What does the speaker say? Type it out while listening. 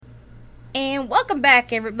And welcome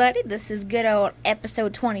back, everybody. This is good old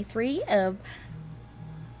episode 23 of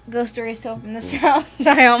Ghost Stories Told from the South.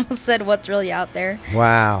 I almost said what's really out there.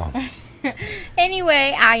 Wow.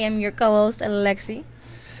 Anyway, I am your co-host, Alexi.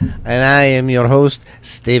 And I am your host,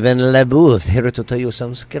 Stephen LeBooth, here to tell you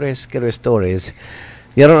some scary stories.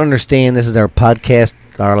 You don't understand, this is our podcast,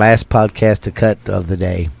 our last podcast to cut of the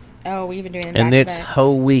day. Oh, we've been doing it And back-to-back. this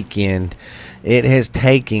whole weekend, it has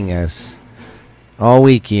taken us all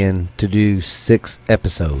weekend to do 6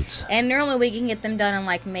 episodes. And normally we can get them done in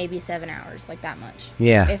like maybe 7 hours, like that much.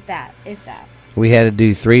 Yeah. If that. We had to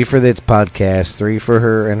do 3 for this podcast, 3 for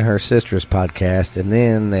her and her sister's podcast, and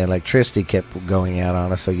then the electricity kept going out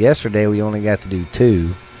on us. So yesterday we only got to do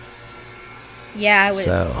 2. Yeah, it was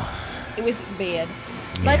bad. Yeah.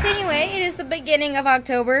 But anyway, it is the beginning of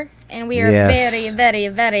October, and we are Yes. very, very,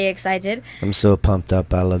 very excited. I'm so pumped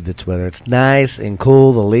up. I love this weather. It's nice and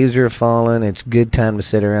cool. The leaves are falling. It's a good time to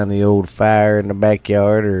sit around the old fire in the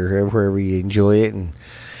backyard or wherever you enjoy it and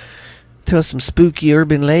tell some spooky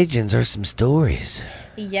urban legends or some stories.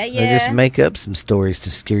 Yeah. Or just make up some stories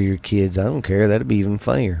to scare your kids. I don't care. That'd be even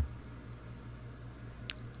funnier.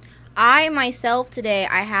 I myself today,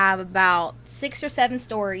 I have about 6 or 7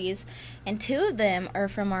 stories, and 2 of them are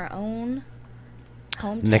from our own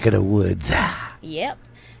hometown. Neck of the woods. Yep.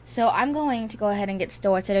 So I'm going to go ahead and get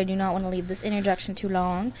started. I do not want to leave this introduction too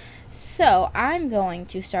long. So I'm going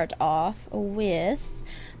to start off with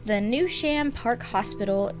the New Sham Park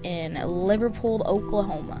Hospital in Liverpool,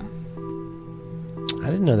 Oklahoma. I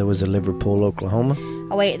didn't know there was a Liverpool, Oklahoma.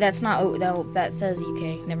 Oh wait, that's not. Oh, no, that says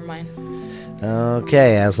UK. Never mind.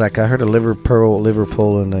 Okay, I was like, I heard of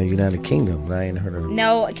Liverpool in the United Kingdom, but I ain't heard of it.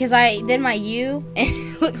 No, because I did my U and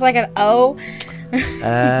it looks like an O.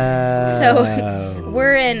 So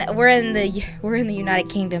we're in the United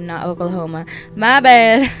Kingdom, not Oklahoma. My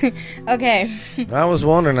bad. Okay. I was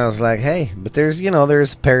wondering, I was like, hey, but there's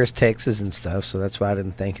Paris, Texas and stuff, so that's why I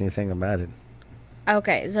didn't think anything about it.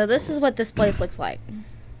 Okay, so this is what this place looks like.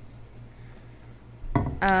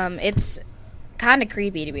 It's kind of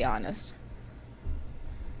creepy, to be honest.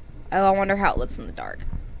 Oh, I wonder how it looks in the dark.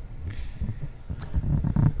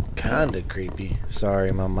 Kinda creepy.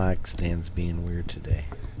 Sorry, my mic stand's being weird today.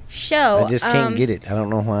 So I just can't get it. I don't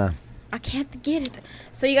know why. I can't get it.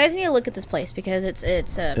 So you guys need to look at this place because it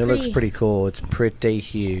Looks pretty cool. It's pretty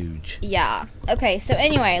huge. Yeah. Okay, so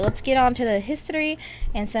anyway, let's get on to the history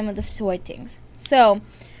and some of the sightings. So,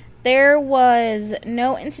 there was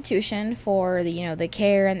no institution for the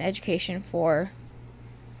care and the education for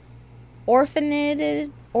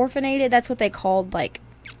orphanated, that's what they called, like,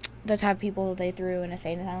 the type of people that they threw in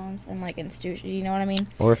insane asylums and, like, institutions, you know what I mean?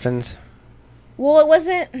 Orphans? Well, it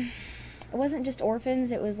wasn't just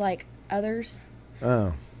orphans, it was, like, others.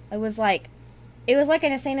 Oh. It was like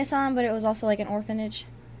an insane asylum, but it was also like an orphanage.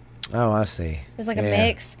 Oh, I see. It was like a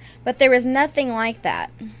mix. But there was nothing like that.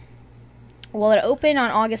 Well, it opened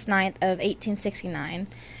on August 9th of 1869.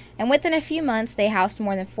 And within a few months, they housed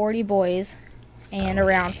more than 40 boys and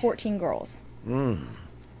around 14 girls.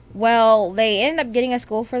 Well, they ended up getting a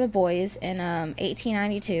school for the boys in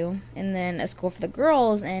 1892. And then a school for the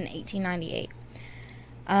girls in 1898.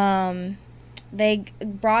 They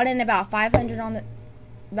brought in about 500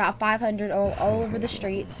 all over the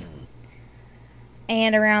streets.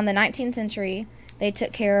 And around the 19th century, they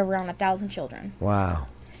took care of around 1,000 children. Wow.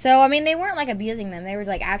 So, I mean, they weren't, like, abusing them. They were,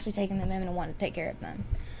 like, actually taking them in and wanting to take care of them.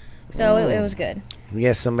 So, it was good.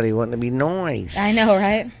 Yeah, somebody wanting to be nice. I know,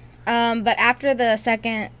 right? But after the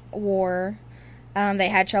Second War, they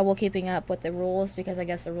had trouble keeping up with the rules because I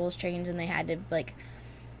guess the rules changed and they had to, like,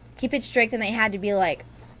 keep it strict and they had to be, like,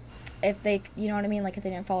 if they, you know what I mean? Like, if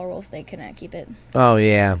they didn't follow rules, they couldn't keep it. Oh,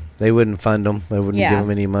 yeah. They wouldn't fund them. They wouldn't Yeah. give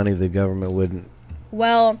them any money. The government wouldn't.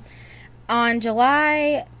 Well, on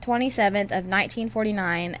July 27th of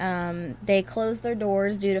 1949, they closed their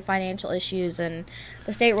doors due to financial issues and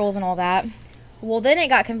the state rules and all that. Well, then it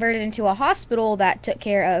got converted into a hospital that took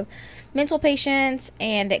care of mental patients,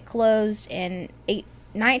 and it closed in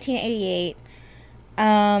 1988.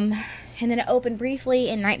 And then it opened briefly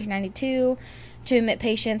in 1992 to admit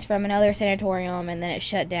patients from another sanatorium, and then it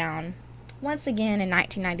shut down once again in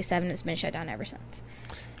 1997. It's been shut down ever since.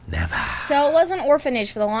 Never. So it was an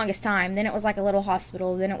orphanage for the longest time. Then it was like a little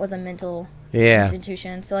hospital. Then it was a mental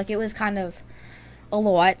institution. So, like, it was kind of a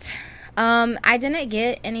lot. I didn't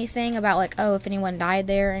get anything about, like, oh, if anyone died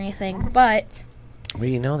there or anything. But Well,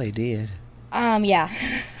 you know they did. Yeah.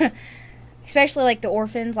 Especially, like, the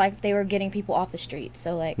orphans, like, they were getting people off the streets.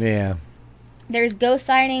 So, like, Yeah. there's ghost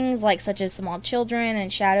sightings, like, such as small children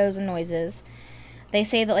and shadows and noises. They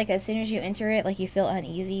say that, like, as soon as you enter it, like, you feel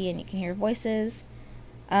uneasy and you can hear voices.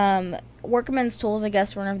 Workman's tools, I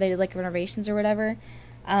guess, whenever they did like renovations or whatever,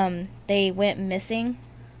 they went missing,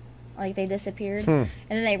 like they disappeared, and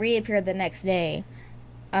then they reappeared the next day,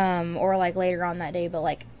 or like later on that day, but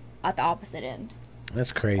like at the opposite end.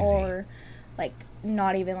 That's crazy. Or like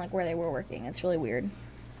not even like where they were working. It's really weird.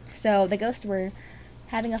 So the ghosts were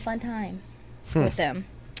having a fun time with them.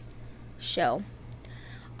 Show.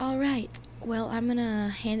 All right. Well, I'm gonna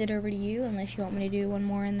hand it over to you, unless you want me to do one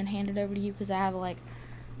more and then hand it over to you, because I have like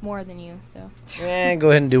more than you. So. Yeah, go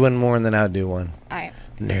ahead and do one more, and then I'll do one. All right.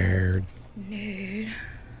 Nerd.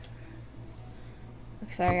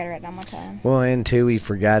 Sorry, I gotta write down my time. Well, and two, we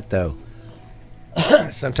forgot though.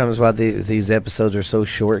 Sometimes why these episodes are so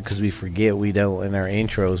short, because we forget we don't, in our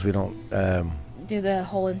intros, we don't do the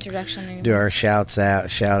whole introduction anymore. Do our shout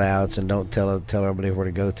outs, and don't tell everybody where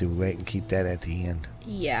to go to. Wait and keep that at the end.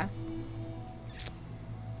 Yeah.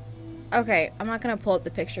 Okay, I'm not gonna pull up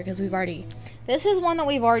the picture because this is one that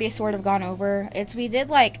we've already sort of gone over. We did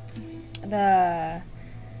a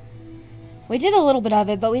little bit of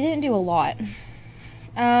it, but we didn't do a lot.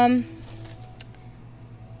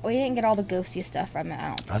 We didn't get all the ghosty stuff from it, I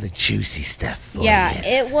don't. All the juicy stuff. Yeah,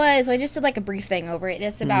 it was. We just did like a brief thing over it.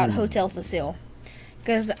 It's about Hotel Cecil,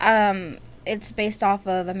 because it's based off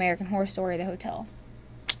of American Horror Story, the hotel.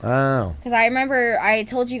 Oh. Because I remember I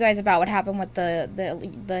told you guys about what happened with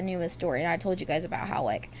the newest story, and I told you guys about how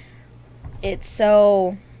like it's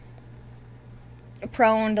so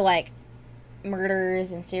prone to like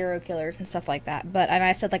murders and serial killers and stuff like that. And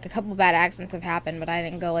I said like a couple bad accidents have happened, but I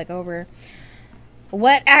didn't go like over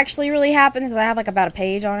what actually really happened, because I have like about a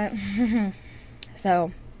page on it.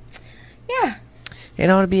 So, yeah. It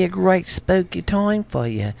ought to be a great spooky time for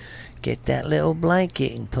you. Get that little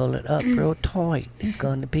blanket and pull it up real tight. It's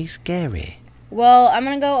going to be scary. Well, I'm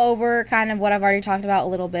going to go over kind of what I've already talked about a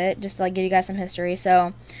little bit, just to like give you guys some history.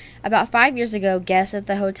 So, about 5 years ago, guests at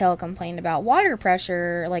the hotel complained about water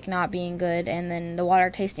pressure like not being good, and then the water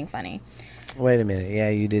tasting funny. Wait a minute. Yeah,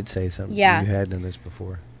 you did say something. Yeah. You had done this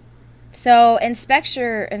before. So,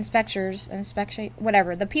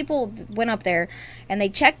 whatever, the people went up there and they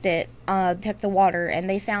checked the water, and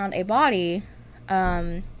they found a body.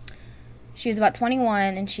 She was about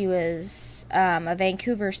 21, and she was a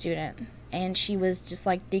Vancouver student, and she was just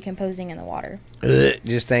like decomposing in the water.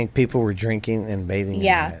 Just think people were drinking and bathing in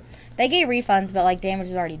that. They gave refunds, but like damage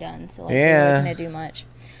was already done, so like yeah. They weren't gonna do much.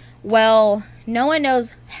 Well, no one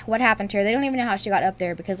knows what happened to her. They don't even know how she got up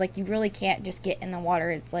there, because like you really can't just get in the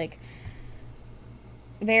water. It's like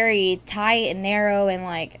very tight and narrow, and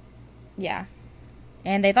like, yeah.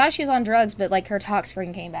 And they thought she was on drugs, but like her talk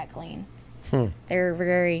screen came back clean. They were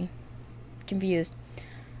very confused.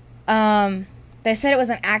 They said it was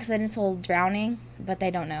an accidental drowning, but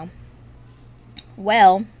they don't know.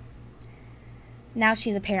 Well, now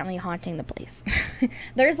she's apparently haunting the place.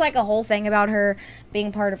 There's like a whole thing about her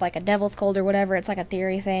being part of like a devil's cult or whatever. It's like a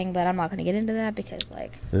theory thing, but I'm not going to get into that because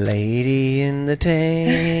like... Lady in the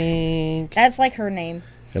Tank. That's like her name.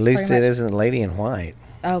 At least it isn't Lady in White.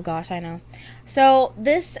 Oh gosh, I know. So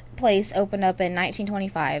this place opened up in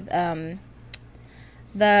 1925.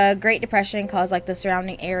 The Great Depression caused like the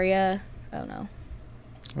surrounding area... Oh no.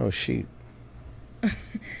 Oh shoot.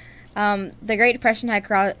 The Great Depression had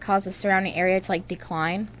caused the surrounding area to like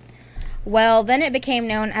decline. Well, then it became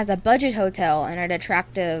known as a budget hotel, and it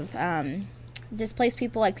attractive displaced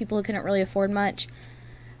people, like people who couldn't really afford much.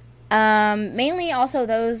 Mainly also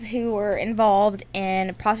those who were involved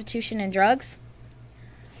in prostitution and drugs.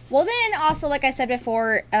 Well, then also, like I said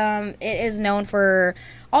before, it is known for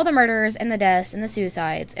all the murders and the deaths and the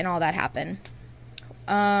suicides and all that happened.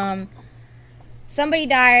 Somebody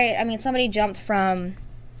died. I mean, somebody jumped from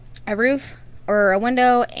a roof or a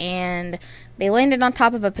window, and they landed on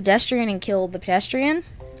top of a pedestrian and killed the pedestrian.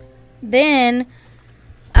 Then,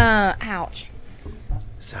 ouch.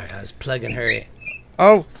 Sorry, I was plugging her in.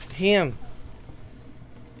 Oh, him.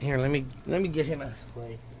 Here, let me get him out of the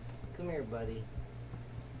way. Come here, buddy.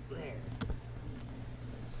 There.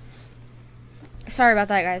 Sorry about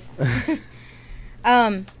that, guys.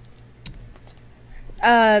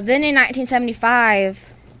 Then in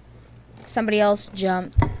 1975, somebody else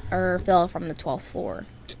jumped or fell from the 12th floor.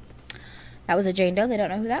 That was a Jane Doe. They don't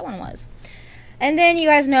know who that one was. And then you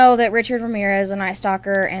guys know that Richard Ramirez, a Night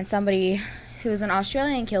Stalker, and somebody who was an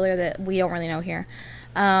Australian killer that we don't really know here,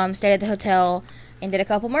 stayed at the hotel and did a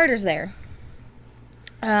couple murders there.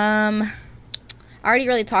 I already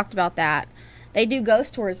really talked about that. They do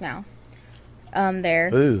ghost tours now. There.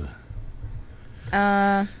 Ooh.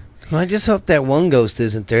 Well, I just hope that one ghost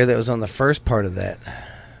isn't there that was on the first part of that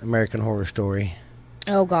American Horror Story.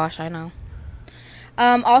 Oh, gosh, I know.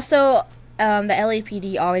 Also, the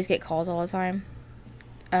LAPD always get calls all the time.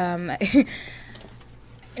 Not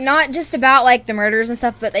just about, like, the murders and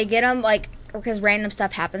stuff, but they get them, like, because random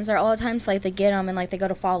stuff happens there all the time. So, like, they get them and, like, they go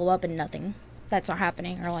to follow up and nothing. That's not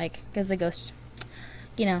happening. Or, like, because the ghost,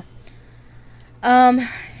 you know. And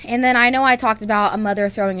then I know I talked about a mother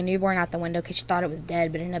throwing a newborn out the window because she thought it was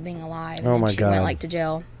dead, but ended up being alive. And Oh, my she God. went, like, to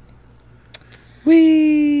jail.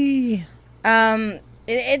 Whee!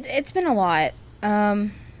 It's been a lot.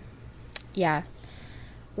 Yeah.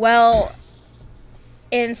 Well,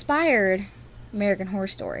 it inspired American Horror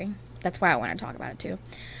Story. That's why I want to talk about it too.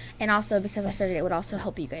 And also because I figured it would also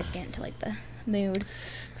help you guys get into, like, the mood.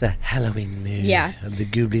 The Halloween mood. Yeah. Of the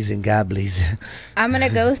gooblies and gobblies. I'm going to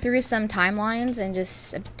go through some timelines and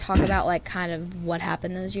just talk about, like, kind of what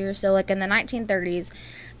happened those years. So, like, in the 1930s,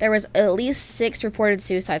 there was at least 6 reported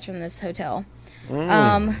suicides from this hotel.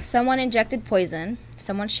 Someone injected poison,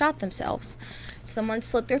 someone shot themselves, someone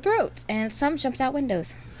slit their throats, and some jumped out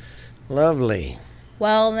windows. Lovely.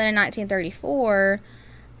 Well, then in 1934,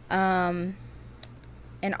 an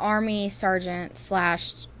army sergeant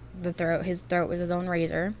slashed the throat. His throat with his own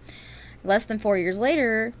razor. Less than 4 years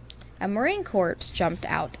later, a Marine Corps jumped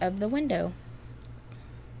out of the window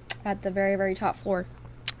at the very, very top floor.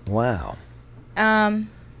 Wow.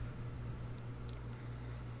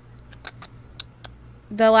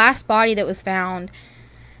 The last body that was found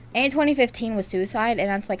in 2015 was suicide, and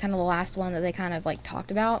that's, like, kind of the last one that they kind of, like,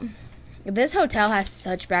 talked about. This hotel has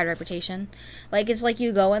such bad reputation. Like, it's like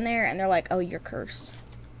you go in there and they're like, oh, you're cursed.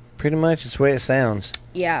 Pretty much, it's the way it sounds.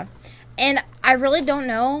 Yeah. And I really don't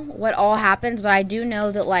know what all happens, but I do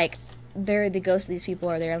know that, like, the ghosts of these people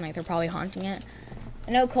are there and, like, they're probably haunting it.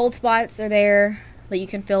 I know cold spots are there, that you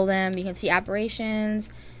can feel them. You can see apparitions,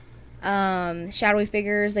 shadowy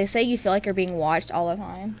figures. They say you feel like you're being watched all the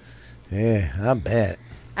time. Yeah, I bet.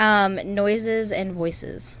 Noises and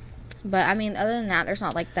voices. But, I mean, other than that, there's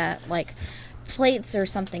not, like, that, like, plates or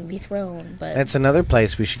something be thrown. But That's another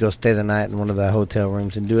place we should go stay the night in one of the hotel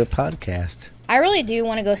rooms and do a podcast. I really do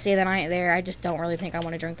want to go stay the night there. I just don't really think I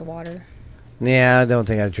want to drink the water. Yeah, I don't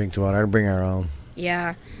think I'd drink the water. I'd bring our own.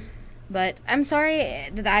 Yeah. But I'm sorry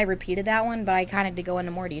that I repeated that one, but I kind of did go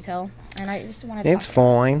into more detail. And I just wanted to It's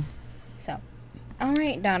fine. So, all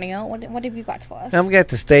right, Donio, what have you got for us? I've got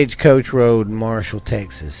the Stagecoach Road in Marshall,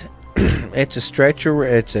 Texas. It's a stretcher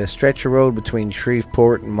road between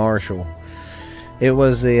Shreveport and Marshall. It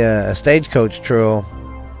was a stagecoach trail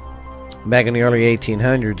back in the early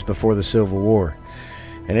 1800s before the Civil War,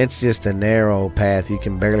 and it's just a narrow path. You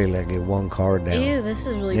can barely get one car down. Ew, this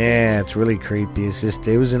is really Yeah, it's really creepy. It's just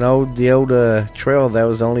it was the old trail. That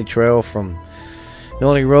was the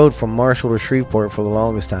only road from Marshall to Shreveport for the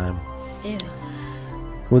longest time. Ew.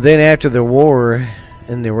 Well, then after the war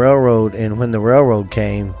and when the railroad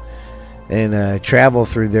came, and travel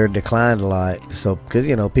through there declined a lot. So, because,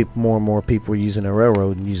 more and more people were using the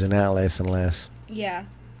railroad and using that less and less. Yeah.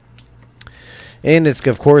 And it's,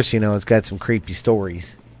 of course, it's got some creepy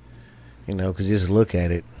stories. Because just look at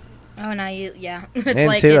it. Oh, now yeah. It's And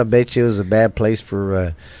like too, I bet you it was a bad place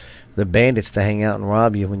for the bandits to hang out and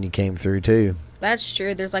rob you when you came through, too. That's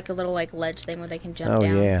true. There's, like, a little, like, ledge thing where they can jump Oh,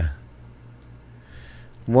 down. yeah.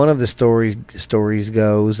 One of the stories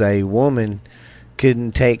goes, a woman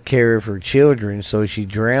couldn't take care of her children, so she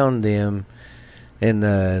drowned them in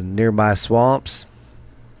the nearby swamps.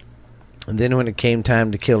 And then when it came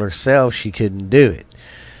time to kill herself, she couldn't do it.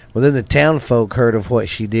 Well, then the town folk heard of what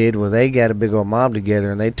she did. Well, they got a big old mob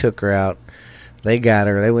together, and they took her out. They got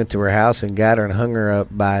her. They went to her house and got her and hung her up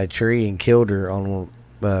by a tree and killed her on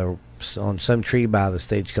some tree by the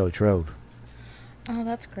Stagecoach Road. Oh,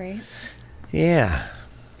 that's great. Yeah.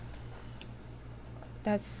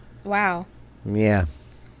 That's, wow. Yeah.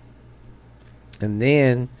 And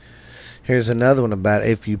then here's another one about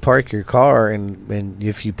if you park your car and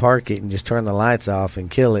if you park it and just turn the lights off and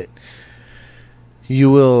kill it, you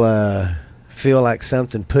will feel like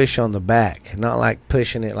something push on the back. Not like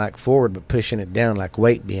pushing it like forward, but pushing it down like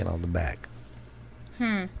weight being on the back.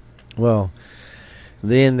 Well,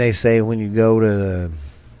 then they say when you go to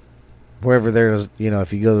wherever there's,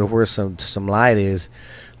 if you go to where some light is,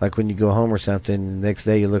 like when you go home or something, the next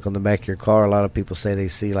day you look on the back of your car, a lot of people say they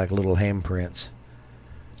see like little handprints.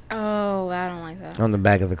 Oh, I don't like that. On the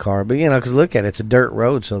back of the car. But, because look at it, it's a dirt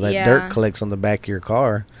road, so that dirt collects on the back of your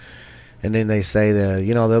car. And then they say,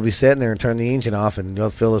 they'll be sitting there and turn the engine off, and they'll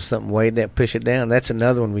feel if something weighed that, push it down. That's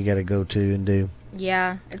another one we got to go to and do.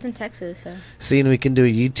 Yeah, it's in Texas, so. See, and we can do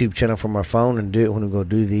a YouTube channel from our phone and do it when we go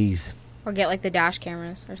do these. Or get, like, the dash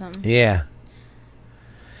cameras or something. Yeah.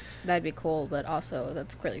 That'd be cool, but also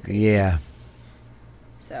that's really creepy. Yeah.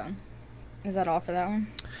 So, is that all for that one?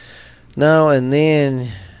 No, and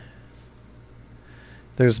then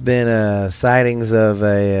There's been sightings of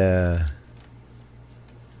a.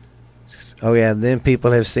 Oh yeah, then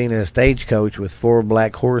people have seen a stagecoach with 4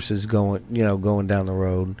 black horses going down the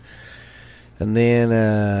road, and then.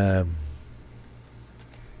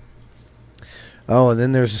 And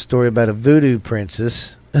then there's a story about a voodoo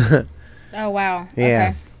princess. Oh wow!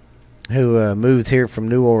 Yeah, okay. Who moved here from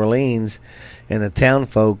New Orleans, and the town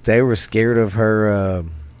folk, they were scared of her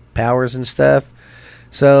powers and stuff,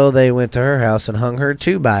 so they went to her house and hung her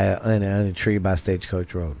too in a tree by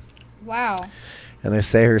Stagecoach Road. Wow. And they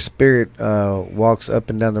say her spirit walks up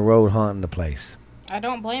and down the road haunting the place. I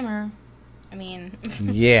don't blame her. I mean,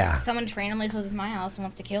 yeah. Someone randomly goes to my house and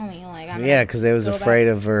wants to kill me. Like, yeah, because they was afraid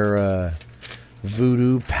of her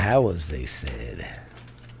voodoo powers, they said.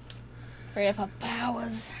 Afraid of her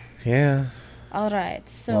powers. Yeah. All right.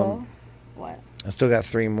 So, what? I still got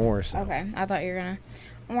 3 more. So. Okay. I thought you were gonna.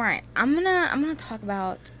 All right. I'm gonna talk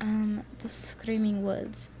about the Screaming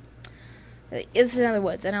Woods. It's another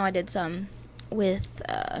woods. I know I did some with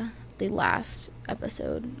the last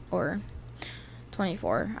episode or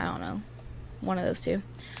 24. I don't know. One of those two.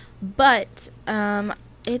 But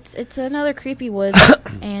it's another creepy woods,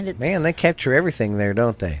 and it's man, they capture everything there,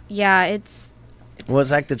 don't they? Yeah, it's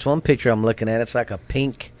like this one picture I'm looking at. It's like a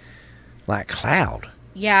pink, like cloud.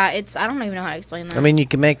 Yeah, I don't even know how to explain that. I mean, you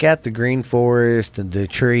can make out the green forest and the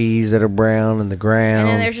trees that are brown and the ground. And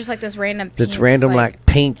then there's just like this random pink. That's random, like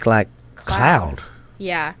pink, like cloud.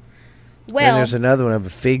 Yeah. Well. And there's another one of a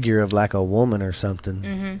figure of like a woman or something.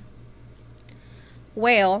 Mm-hmm.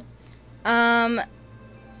 Well,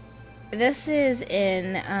 this is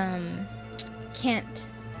in Kent,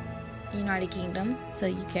 United Kingdom, so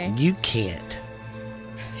UK. You can't.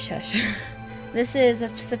 Shush. This is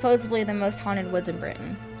supposedly the most haunted woods in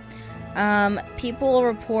Britain. People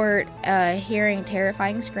report hearing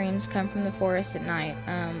terrifying screams come from the forest at night,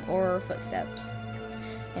 or footsteps,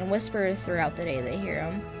 and whispers throughout the day. They hear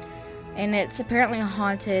them, and it's apparently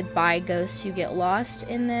haunted by ghosts who get lost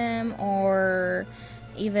in them, or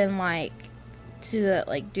even who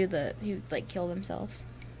kill themselves.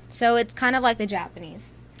 So it's kind of like the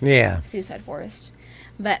Japanese suicide forest.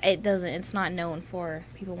 But it's not known for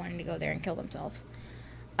people wanting to go there and kill themselves.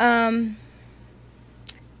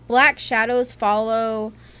 Black shadows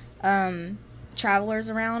follow travelers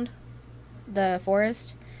around the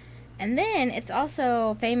forest. And then it's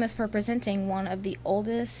also famous for presenting one of the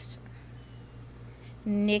oldest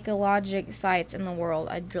Nicologic sites in the world.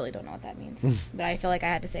 I really don't know what that means, but I feel like I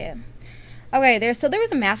had to say it. Okay, there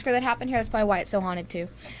was a massacre that happened here. That's probably why it's so haunted too.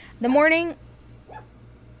 The morning...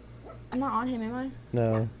 I'm not on him, am I?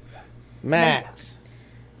 No. Max.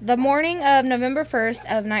 The morning of November 1st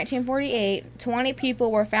of 1948, 20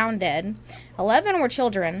 people were found dead. 11 were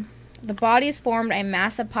children. The bodies formed a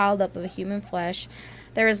massive pileup of human flesh.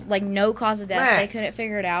 There was, no cause of death. Max. They couldn't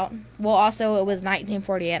figure it out. Well, also, it was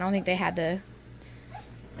 1948. I don't think they had the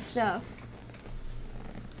stuff.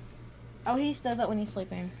 Oh, he does that when he's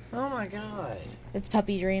sleeping. Oh, my God. It's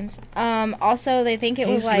puppy dreams. Also, they think he's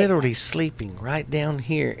was like... He's literally sleeping right down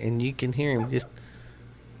here, and you can hear him just...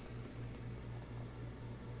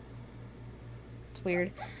 It's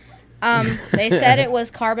weird. They said it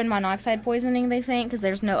was carbon monoxide poisoning, they think, because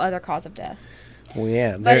there's no other cause of death. Well,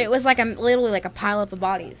 yeah. But it was literally like a pileup of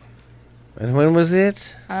bodies. And when was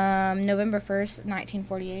it? November 1st,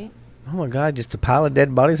 1948. Oh, my God, just a pile of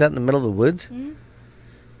dead bodies out in the middle of the woods? Mm-hmm.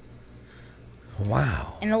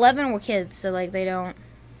 Wow. And 11 were kids, so they don't...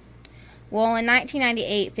 Well, in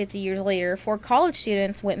 1998, 50 years later, 4 college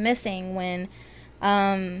students went missing when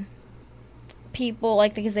people,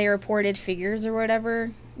 because they reported figures or whatever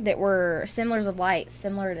that were symbols of light,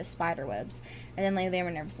 similar to spider webs. And then they were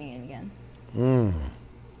never seen again.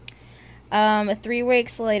 3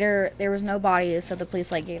 weeks later, there was no bodies, so the police,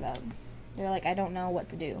 gave up. They're like, I don't know what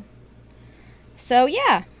to do. So,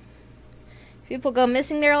 yeah. People go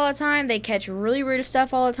missing there all the time. They catch really weird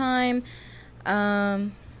stuff all the time.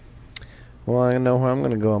 Well, I know where I'm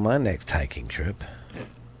going to go on my next hiking trip.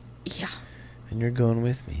 Yeah. And you're going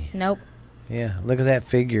with me. Nope. Yeah, look at that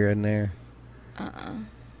figure in there.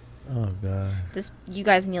 Oh, God. You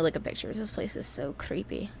guys need to look at pictures. This place is so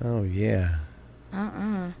creepy. Oh, yeah.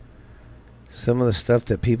 Some of the stuff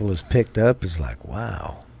that people has picked up is like,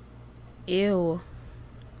 wow. Ew.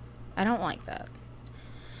 I don't like that.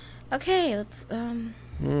 Okay, let's, I'm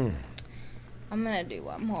gonna do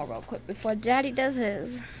one more real quick before Daddy does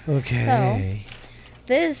his. Okay. So,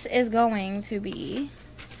 this is going to be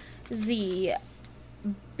the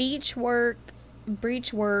Breachwork,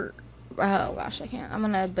 oh gosh, I can't, I'm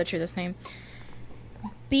gonna butcher this name.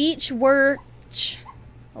 Beechworch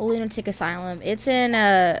Lunatic Asylum. It's in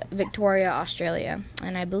Victoria, Australia,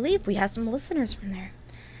 and I believe we have some listeners from there.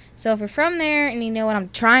 So if you're from there and you know what I'm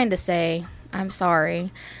trying to say, I'm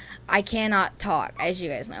sorry. I cannot talk, as you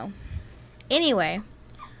guys know. Anyway,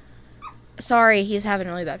 sorry, he's having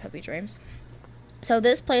really bad puppy dreams. So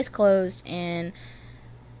this place closed in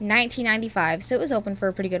 1995, so it was open for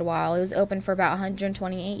a pretty good while. It was open for about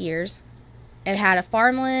 128 years. It had a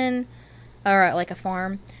farmland, or like a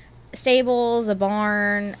farm, stables, a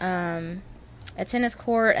barn, a tennis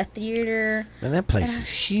court, a theater. Man, that place is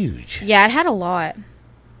huge. Yeah, it had a lot.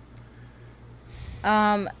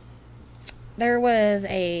 There was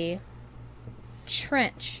a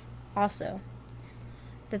trench also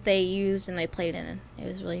that they used and they played in. It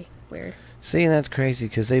was really weird. See, that's crazy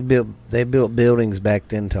because they built buildings back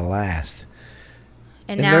then to last,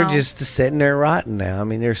 and now they're just sitting there rotting now. I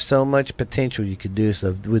mean, there's so much potential you could do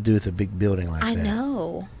with a big building like that. I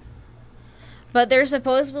know, but there's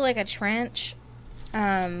supposed to be like a trench,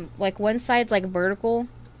 like one side's like vertical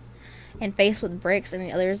and faced with bricks, and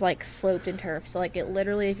the other's like sloped in turf. So like it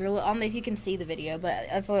literally, if you can see the video, but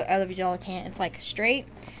if other of y'all can't, it's like straight,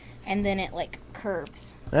 and then it like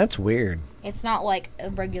curves. That's weird. It's not like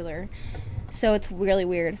a regular. So it's really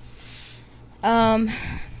weird. On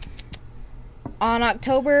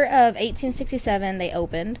October of 1867, they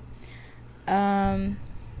opened.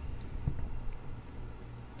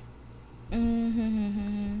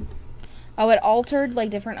 Oh, it altered like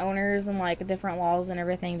different owners and like different laws and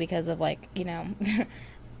everything because of like, you know,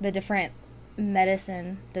 the different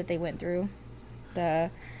medicine that they went through. You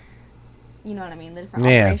know what I mean? The different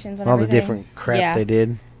operations and all everything. The different crap they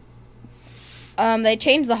did. They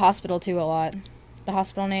changed the hospital too a lot. The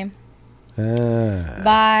hospital name.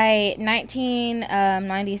 By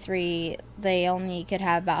 1993, they only could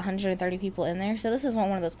have about 130 people in there. So this is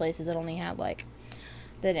one of those places that only had that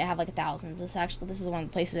didn't have like thousands. This is one of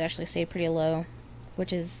the places that actually stayed pretty low,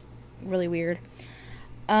 which is really weird.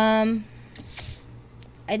 I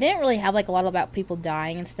didn't really have like a lot about people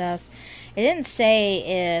dying and stuff. It didn't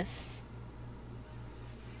say if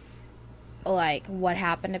like what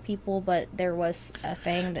happened to people, but there was a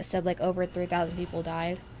thing that said like over 3,000 people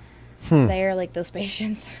died there, like those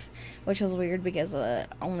patients, which was weird because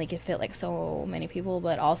only could fit like so many people,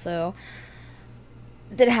 but also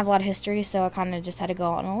didn't have a lot of history, so I kind of just had to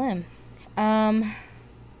go out on a limb.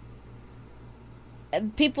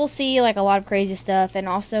 People see like a lot of crazy stuff, and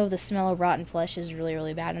also the smell of rotten flesh is really,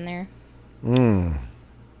 really bad in there.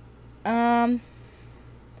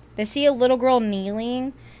 They see a little girl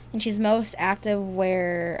kneeling, and she's most active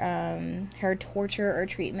where her torture or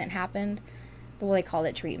treatment happened. Well, they called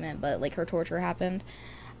it treatment, but like her torture happened.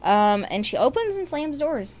 And she opens and slams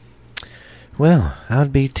doors. Well, I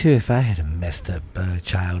would be too if I had a messed up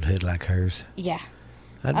childhood like hers. Yeah.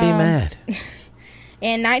 I'd be mad.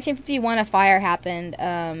 In 1951, a fire happened,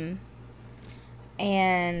 and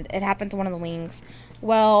it happened to one of the wings.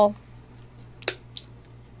 Well,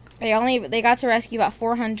 they got to rescue about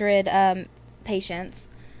 400 patients,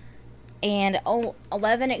 and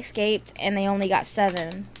 11 escaped, and they only got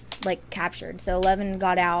 7 captured. So 11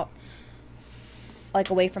 got out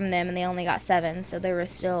away from them, and they only got 7. So there was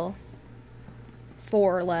still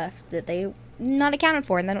 4 left that they not accounted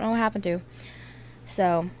for, and they don't know what happened to.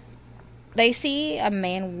 So they see a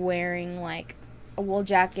man wearing a wool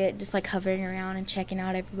jacket, just hovering around and checking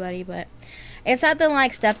out everybody, but it's nothing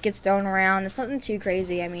like stuff gets thrown around. It's nothing too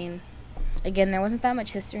crazy. I mean, again, there wasn't that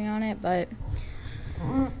much history on it, but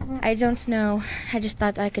I don't know. I just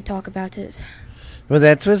thought I could talk about it. Well,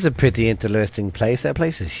 that was a pretty interesting place. That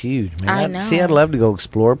place is huge, man. I know. See, I'd love to go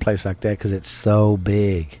explore a place like that because it's so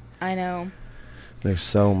big. I know. There's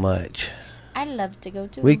so much. I'd love to go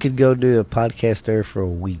too. We could go do a podcast there for a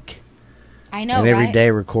week. I know, and every right?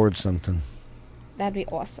 day record something. That'd be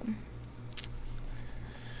awesome.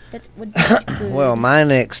 That would be good. Well, my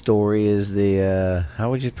next story is the,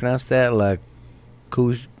 how would you pronounce that? La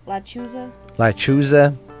Chuza? La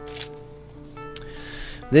Chuza.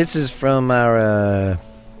 This is from our,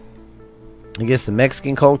 I guess, the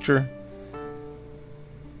Mexican culture.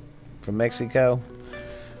 From Mexico.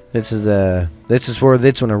 This is where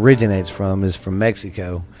this one originates from, is from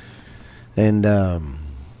Mexico. And,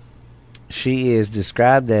 she is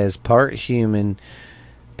described as part human,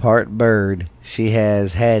 part bird. She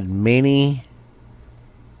has had many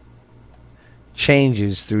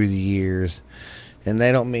changes through the years. And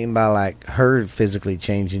they don't mean by her physically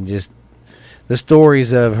changing, just the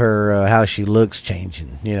stories of her, how she looks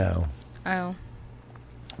changing, you know. Oh.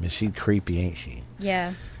 I mean, she's creepy, ain't she?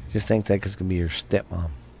 Yeah. Just think that could be her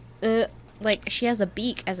stepmom. She has a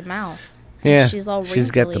beak as a mouth. Yeah. She's all wrinkly.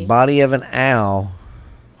 She's got the body of an owl.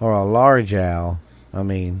 Or a large owl, I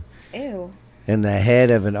mean. Ew. And the head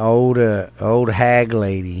of an old hag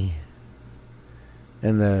lady.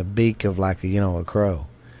 and the beak of like a crow.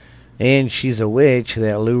 And she's a witch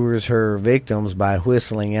that lures her victims by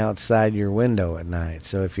whistling outside your window at night.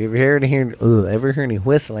 So if you ever hear any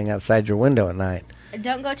whistling outside your window at night,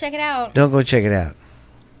 don't go check it out. Don't go check it out.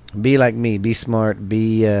 Be like me. Be smart.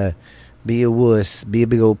 Be a wuss. Be a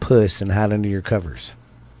big old puss and hide under your covers.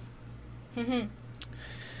 And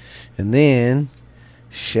then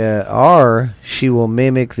she will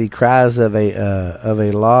mimic the cries of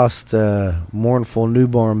a lost mournful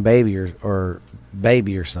newborn baby or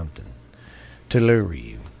something to lure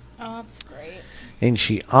you. Oh, that's great. And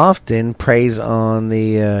she often preys on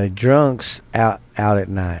the drunks out at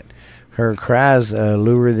night. Her cries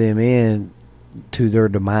lure them in to their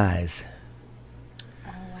demise.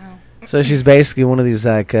 Oh, wow. So she's basically one of these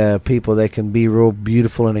people that can be real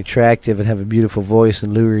beautiful and attractive and have a beautiful voice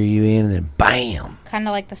and lure you in, and then bam. Kind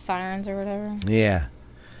of like the sirens or whatever. Yeah.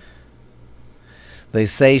 They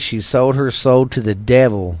say she sold her soul to the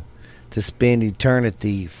devil to spend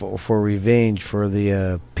eternity for revenge for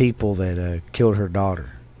the people that killed her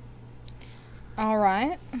daughter. All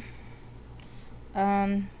right.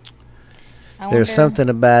 There's something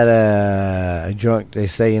about a drunk. They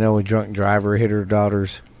say a drunk driver hit her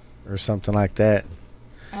daughters, or something like that.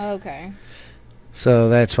 Okay. So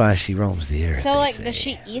that's why she roams the earth. So does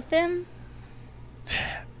she eat them?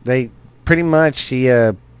 They pretty much she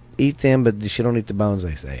eat them, but she don't eat the bones.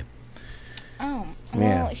 They say. Oh.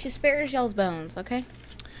 Well, she spares y'all's bones, okay?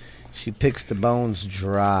 She picks the bones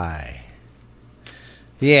dry.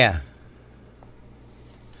 Yeah.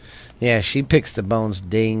 Yeah, she picks the bones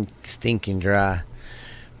stinking dry.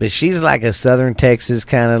 But she's like a southern Texas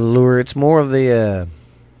kind of lure. It's more of the,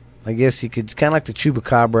 I guess you could, it's kind of like the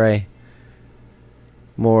chupacabra.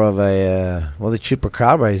 More of the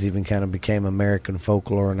chupacabras even kind of became American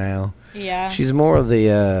folklore now. Yeah. She's more of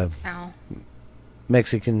the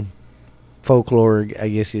Mexican folklore, I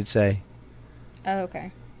guess you'd say. Oh,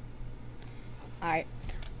 okay. Alright.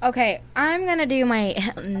 Okay, I'm going to do my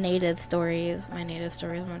native stories. I'm going to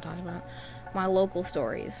talk about. My local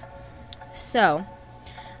stories. So,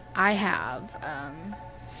 we're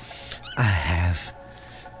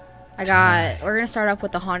going to start off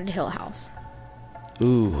with the Haunted Hill House.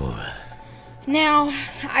 Ooh. Now,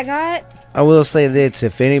 I will say this,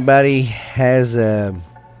 if anybody has,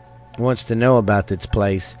 wants to know about this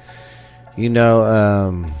place,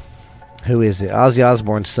 who is it? Ozzy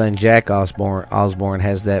Osbourne's son, Jack Osbourne,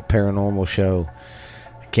 has that paranormal show.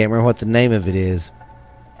 I can't remember what the name of it is,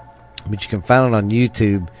 but you can find it on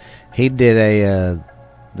YouTube. He did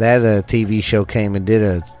that TV show came and did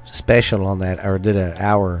a special on that, or did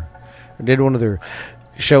one of their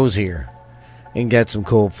shows here, and got some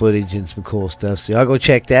cool footage and some cool stuff. So y'all go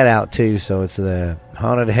check that out too. So it's the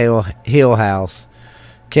Haunted Hill House.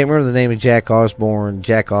 Can't remember the name of Jack Osbourne's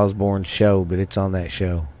show, but it's on that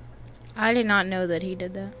show. I did not know that he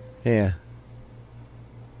did that. Yeah.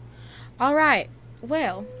 All right.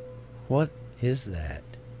 Well. What is that?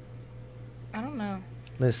 I don't know.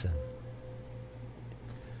 Listen.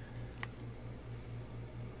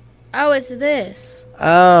 Oh, it's this.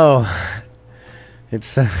 Oh.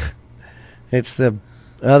 It's the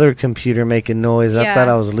other computer making noise. Yeah. I thought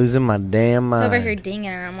I was losing my damn mind. It's over here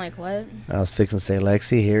dinging, and I'm like, what? I was fixing to say,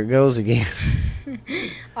 Lexi, here it goes again.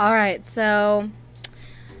 All right, so...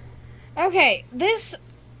 Okay, this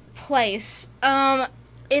place,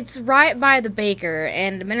 it's right by the Baker,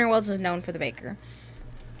 and Mineral Wells is known for the Baker.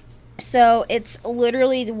 So, it's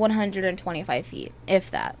literally 125 feet,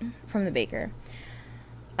 if that, from the Baker.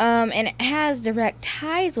 And it has direct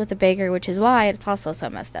ties with the Baker, which is why it's also so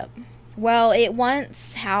messed up. Well, it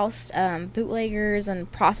once housed bootleggers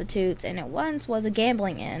and prostitutes, and it once was a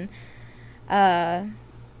gambling inn. And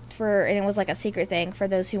it was like a secret thing for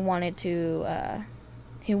those who wanted to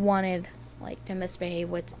misbehave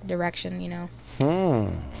with direction,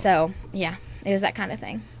 So, yeah, it was that kind of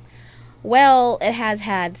thing. Well, it has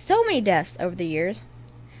had so many deaths over the years,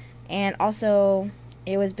 and also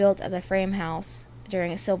it was built as a frame house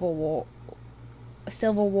during a Civil War,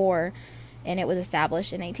 and it was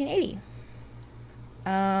established in 1880.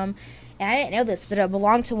 And I didn't know this, but it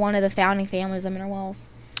belonged to one of the founding families of Mineral Wells.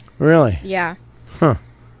 Really? Yeah. Huh.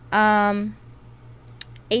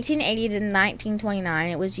 1880 to 1929,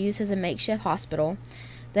 it was used as a makeshift hospital.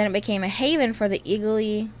 Then it became a haven for the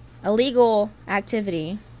illegal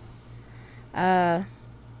activity. They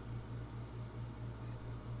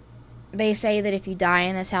say that if you die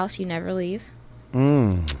in this house, you never leave.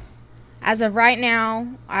 As of right now,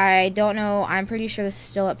 I don't know. I'm pretty sure this is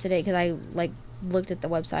still up to date because I looked at the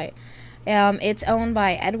website. It's owned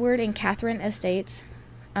by Edward and Catherine Estates.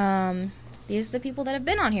 These are the people that have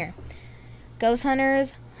been on here: ghost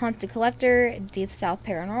hunters, Haunted Collector, Deep South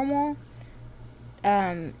Paranormal,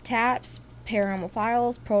 Taps, Paranormal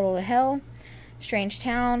Files, Portal to Hell, Strange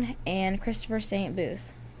Town, and Christopher St.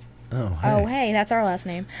 Booth. Oh, hey. That's our last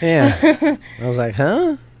name. Yeah. I was like,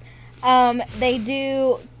 huh? They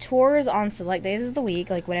do tours on select days of the week,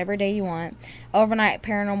 like whatever day you want. Overnight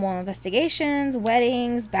paranormal investigations,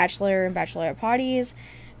 weddings, bachelor and bachelorette parties,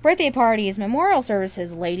 birthday parties, memorial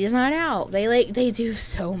services, ladies' night out. They do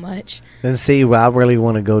so much. And see, well, I really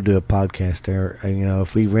want to go do a podcast there. And, you know,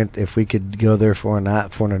 if we could go there for a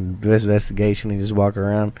night for an investigation and just walk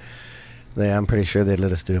around, then I'm pretty sure they'd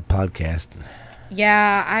let us do a podcast.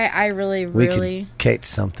 Yeah, I really. We could catch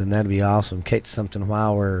something. That'd be awesome. Catch something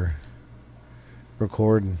while we're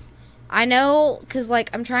recording. I know, because, like,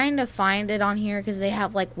 I'm trying to find it on here because they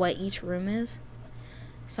have, like, what each room is.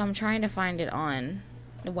 So I'm trying to find it on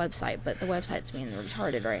the website, but the website's being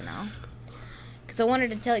retarded right now. Because I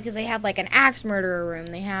wanted to tell you, because they have, like, an axe murderer room.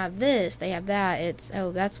 They have this. They have that.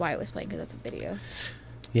 That's why it was playing, because that's a video.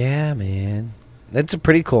 Yeah, man. That's a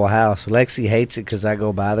pretty cool house. Lexi hates it because I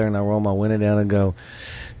go by there and I roll my window down and go,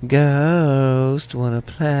 "Ghost, wanna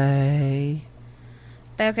play?"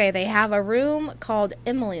 Okay, they have a room called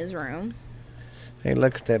Emily's room. Hey,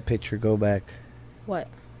 look at that picture. Go back. What?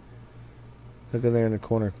 Look in there in the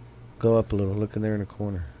corner. Go up a little. Look in there in the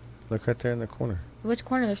corner. Look right there in the corner. Which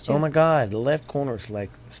corner? There's two. Oh, my God. The left corner is like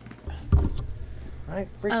right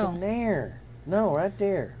freaking there. No, right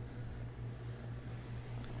there.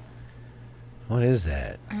 What is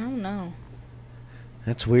that? I don't know.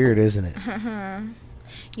 That's weird, isn't it?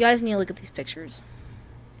 You guys need to look at these pictures.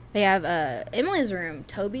 They have Emily's room,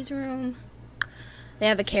 Toby's room. They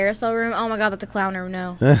have a carousel room. Oh my God, that's a clown room.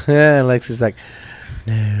 No. Lexi's like,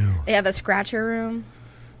 no. They have a scratcher room.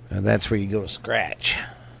 That's where you go to scratch.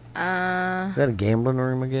 Is that a gambling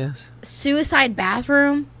room, I guess? Suicide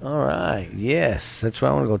bathroom. All right. Yes, that's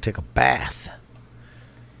where I want to go take a bath.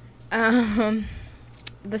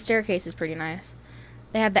 The staircase is pretty nice.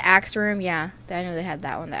 They have the axe room. Yeah, I know they had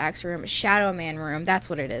that one. The axe room. Shadow Man room.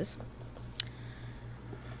 That's what it is.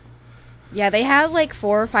 Yeah, they have like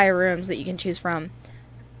 4 or 5 rooms that you can choose from.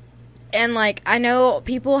 And like, I know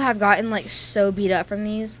people have gotten like so beat up from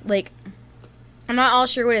these. Like, I'm not all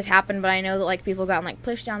sure what has happened, but I know that like people got like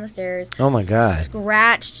pushed down the stairs. Oh my God.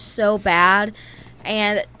 Scratched so bad.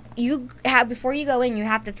 And you have, before you go in, you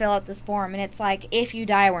have to fill out this form. And it's like, if you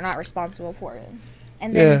die, we're not responsible for it.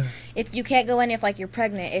 And then if you can't go in, if like you're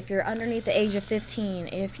pregnant, if you're underneath the age of 15,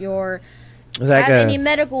 if you're like have any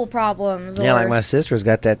medical problems. Yeah, or, like my sister's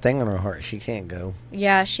got that thing on her heart. She can't go.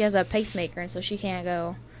 Yeah, she has a pacemaker, and so she can't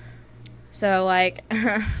go. So, like...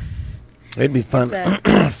 It'd be fun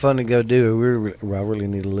fun to go do. I really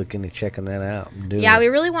need to look into checking that out. And do yeah, it. we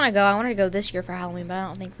really want to go. I wanted to go this year for Halloween, but I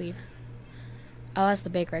don't think we'd... Oh, that's the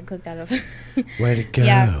Bake Red. Cook that up. Way to go.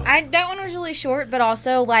 Yeah, that one was really short, but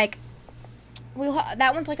also, like...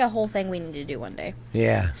 that one's like a whole thing we need to do one day.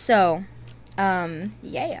 Yeah. So,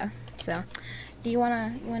 yeah. So, do you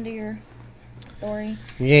wanna do your story?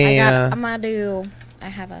 Yeah. I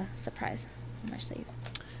have a surprise. I'm gonna show you.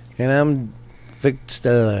 And I'm fixed.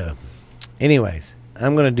 Anyways,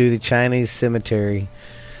 I'm gonna do the Chinese cemetery.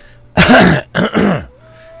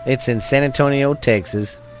 It's in San Antonio,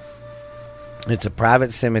 Texas. It's a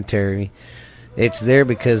private cemetery. It's there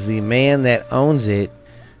because the man that owns it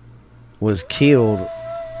was killed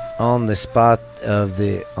on the spot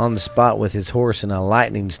with his horse in a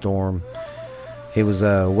lightning storm. He was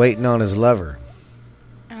waiting on his lover.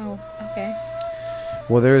 Oh, okay.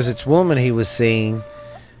 Well, there was this woman he was seeing,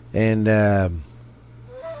 and it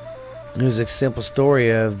was a simple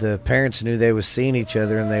story of the parents knew they was seeing each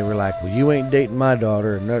other, and they were like, "Well, you ain't dating my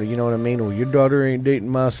daughter," or, you know what I mean? Or, "Your daughter ain't dating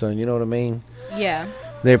my son," you know what I mean? Yeah.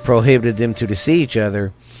 They prohibited them to see each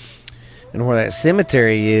other, and where that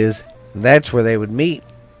cemetery is, that's where they would meet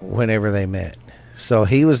whenever they met. So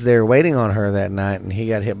he was there waiting on her that night, and he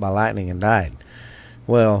got hit by lightning and died.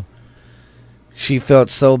 Well, she felt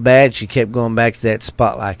so bad she kept going back to that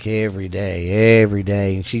spot like every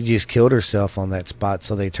day, and she just killed herself on that spot,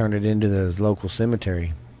 so they turned it into the local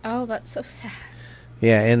cemetery. Oh, that's so sad.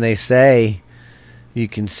 Yeah, and they say you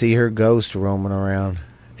can see her ghost roaming around,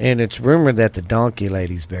 and it's rumored that the donkey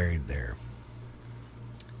lady's buried there.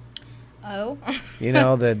 Oh. You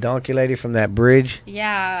know, the donkey lady from that bridge?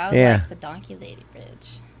 Yeah, I was like the donkey lady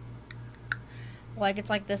bridge. Like, it's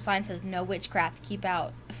like this sign says, "No witchcraft, keep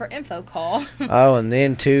out." For info, call. Oh, and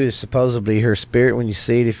then, too, supposedly her spirit, when you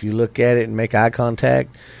see it, if you look at it and make eye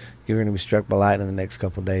contact, you're going to be struck by lightning in the next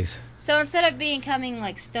couple of days. So instead of becoming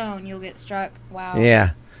like stone, you'll get struck. Wow.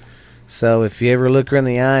 Yeah. So if you ever look her in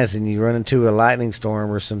the eyes and you run into a lightning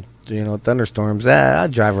storm or some, thunderstorms,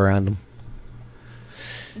 I'd drive around them.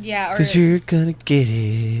 Yeah. Because you're gonna get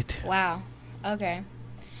it. Wow. Okay.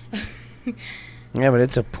 Yeah, but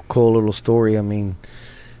it's a cool little story. I mean,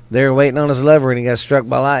 they're waiting on his lover, and he got struck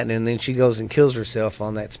by lightning, and then she goes and kills herself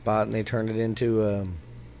on that spot, and they turned it into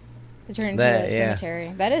They turn into a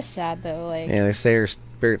cemetery. That is sad, though. Like, yeah, they say her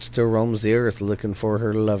spirit still roams the earth looking for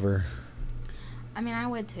her lover. I mean, I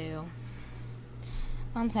would too.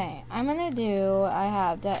 I'm saying, I'm gonna do.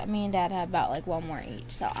 Me and Dad have about like one more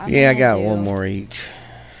each. So I got one more each.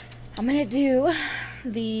 I'm gonna do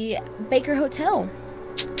the Baker Hotel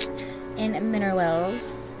in Mineral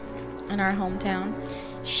Wells, in our hometown.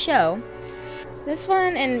 Show this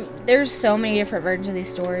one, and there's so many different versions of these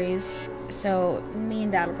stories. So me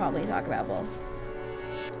and Dad will probably talk about both.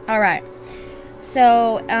 All right.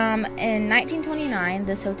 So in 1929,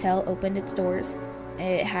 this hotel opened its doors.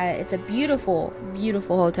 It's a beautiful,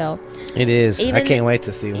 beautiful hotel. It is. I can't wait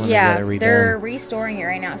to see when they got it redone. They're restoring it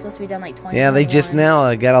right now. It's supposed to be done like 2021. Yeah, they just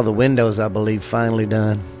now got all the windows, I believe, finally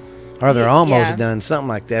done. Or they're almost done, something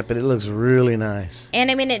like that, but it looks really nice. And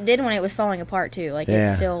I mean, it did when it was falling apart too. Like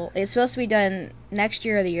it's supposed to be done next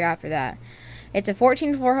year or the year after that. It's a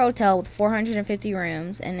 14-floor hotel with 450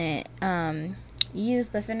 rooms, and it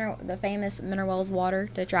used the famous Mineral Wells water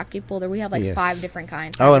to attract people. There we have like 5 different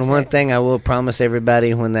kinds. Oh, and one thing I will promise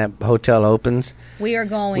everybody when that hotel opens, we're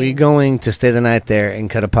going to stay the night there and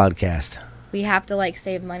cut a podcast. We have to like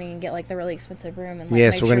save money and get like the really expensive room. And, like,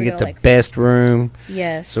 yes, we're gonna get the best room.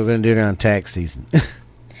 Yes. So we're gonna do it around tax season.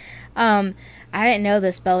 I didn't know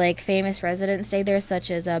this, but like famous residents stayed there,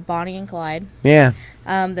 such as Bonnie and Clyde. Yeah.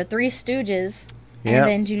 The Three Stooges, and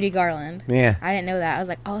then Judy Garland. Yeah. I didn't know that. I was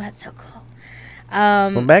like, oh, that's so cool.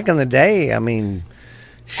 Well, back in the day, I mean,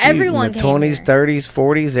 everyone in the came 20s, 30s,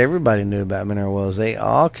 40s, everybody knew about Mineral Wells. They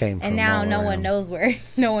all came from. And now no one knows where.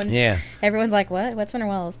 No one. Yeah. Everyone's like, what? What's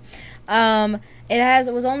Mineral Wells?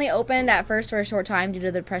 It was only opened at first for a short time due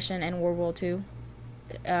to the Depression and World War II.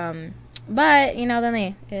 But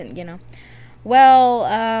then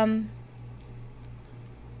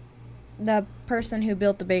the person who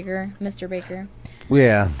built the Baker, Mr. Baker.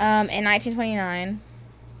 Yeah. In 1929,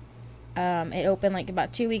 it opened like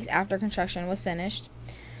about 2 weeks after construction was finished.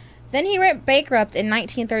 Then he went bankrupt in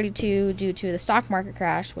 1932 due to the stock market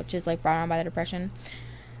crash, which is like brought on by the Depression.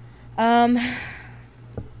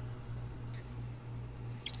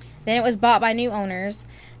 Then it was bought by new owners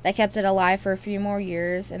that kept it alive for a few more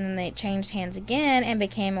years, and then they changed hands again and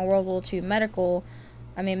became a World War II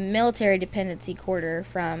military dependency quarter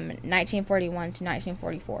from 1941 to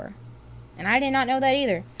 1944. And I did not know that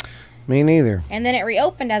either. Me neither. And then it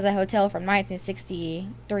reopened as a hotel from 1963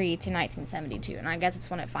 to 1972, and I guess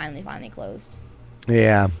it's when it finally closed.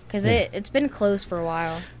 Yeah. Because it's been closed for a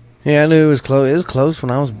while. Yeah, I knew it was closed. It was closed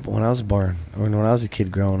when I was born, or when I was a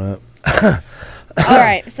kid growing up. All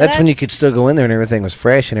right, so that's when you could still go in there and everything was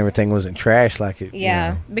fresh and everything wasn't trash like it.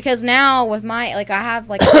 Yeah, because now with my I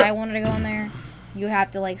have if I wanted to go in there, you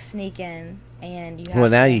have to like sneak in and you.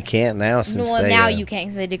 Have now you can't now since now you can't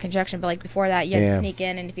because they do construction, but like before that you had to sneak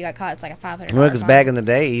in, and if you got caught, it's like a $500. Well, because back in the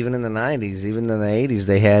day, even in the 90s, even in the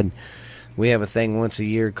 80s, we have a thing once a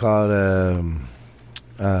year called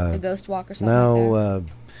the Ghost Walk or something. No.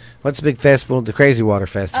 What's the big festival? The Crazy Water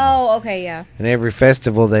Festival. Oh, okay, yeah. And every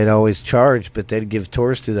festival, they'd always charge, but they'd give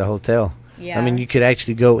tours to the hotel. Yeah. I mean, you could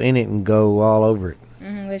actually go in it and go all over it.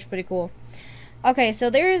 Which is pretty cool. Okay,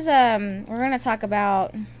 so there's, we're going to talk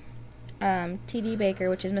about T.D.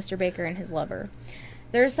 Baker, which is Mr. Baker and his lover.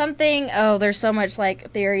 There's there's so much,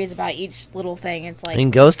 like, theories about each little thing. It's like...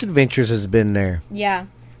 And Ghost Adventures has been there. Yeah.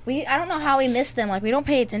 I don't know how we missed them. Like, we don't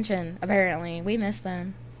pay attention, apparently. We miss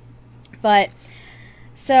them. But...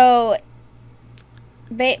 So,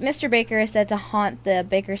 Mr. Baker is said to haunt the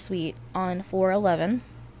Baker Suite on floor 11.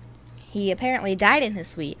 He apparently died in his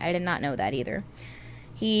suite. I did not know that either.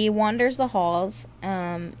 He wanders the halls.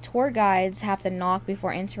 Tour guides have to knock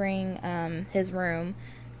before entering his room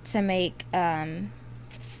to make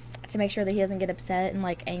sure that he doesn't get upset and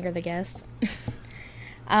like anger the guests.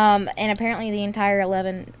 And apparently the entire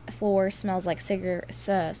 11th floor smells like cigar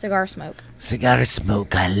smoke. Cigar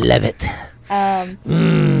smoke, I love it.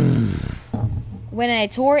 When a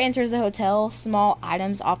tour enters the hotel, small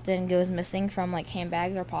items often goes missing from like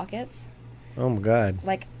handbags or pockets. Oh my God!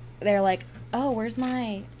 Like they're like, oh, where's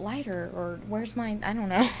my lighter, or where's my, I don't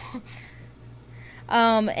know.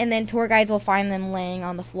 And then tour guides will find them laying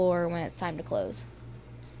on the floor when it's time to close.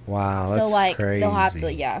 Wow, that's so like crazy. They'll have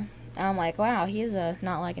to I'm like, wow, he's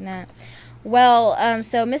not liking that. Well,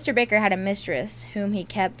 so Mr. Baker had a mistress whom he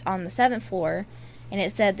kept on the 7th floor. And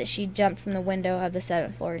it said that she jumped from the window of the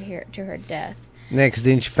 7th floor to her death. Next,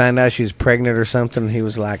 didn't you find out she was pregnant or something? He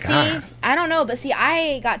was like, I don't know. But see,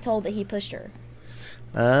 I got told that he pushed her.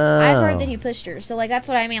 I've heard that he pushed her. So, like, that's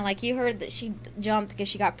what I mean. Like, you heard that she jumped because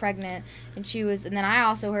she got pregnant, and then I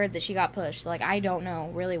also heard that she got pushed. So, like, I don't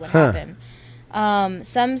know really what happened.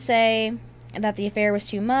 Some say that the affair was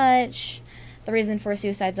too much. The reason for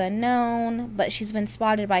suicide's unknown, but she's been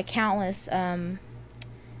spotted by countless,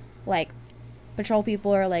 like, patrol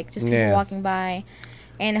people or, like, just people walking by.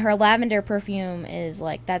 And her lavender perfume is,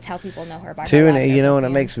 like, that's how people know her by her lavender and you know, perfume. and it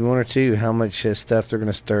makes me wonder, too, how much stuff they're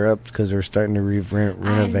going to stir up because they're starting to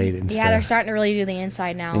renovate and stuff. Yeah, they're starting to really do the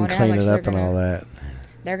inside now. And clean it up and all that.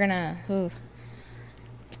 They're going to,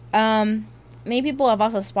 many people have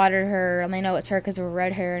also spotted her, and they know it's her because of her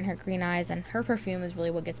red hair and her green eyes, and her perfume is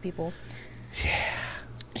really what gets people. Yeah.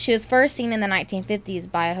 She was first seen in the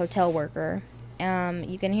 1950s by a hotel worker.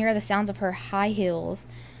 You can hear the sounds of her high heels.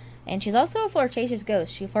 And she's also a flirtatious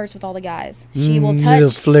ghost. She flirts with all the guys. She will touch.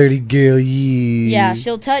 Little flirty girl, you. Yeah,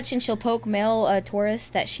 she'll touch and she'll poke male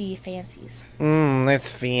tourists that she fancies. That's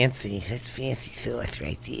fancy. That's fancy sauce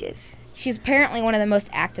right there. She's apparently one of the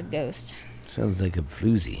most active ghosts. Sounds like a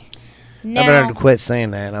floozy. Now, I better have to quit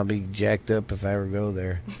saying that. I'll be jacked up if I ever go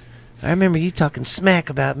there. I remember you talking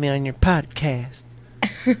smack about me on your podcast.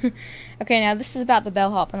 Okay, now this is about the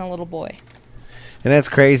bellhop and the little boy. And that's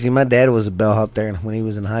crazy. My dad was a bellhop there when he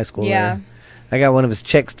was in high school. Yeah. There. I got one of his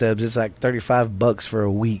check stubs. It's like $35 for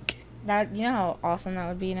a week. That, you know how awesome that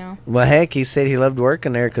would be now? Well, heck, he said he loved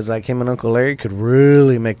working there because, like, him and Uncle Larry could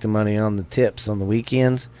really make the money on the tips on the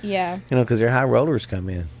weekends. Yeah. You know, because their high rollers come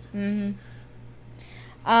in. Mm-hmm.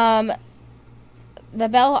 The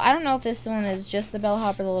bell, I don't know if this one is just the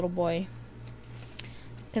bellhop or the little boy.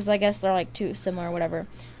 Because I guess they're, like, too similar or whatever.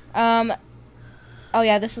 Oh,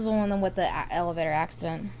 yeah, this is the one with the elevator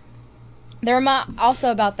accident. There were also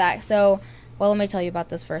about that. So, well, let me tell you about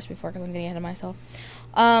this first because I'm getting ahead of myself.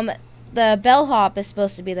 The bellhop is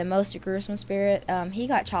supposed to be the most gruesome spirit. He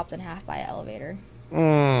got chopped in half by an elevator.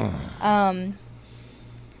 In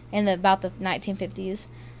about the 1950s.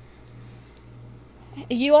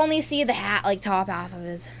 You only see the top half of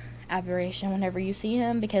his apparition whenever you see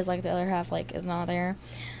him because, like, the other half, like, is not there.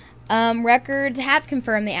 Records have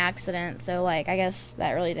confirmed the accident, so, like, I guess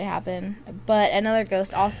that really did happen. But another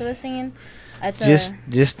ghost also was seen.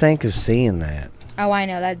 Just think of seeing that. Oh, I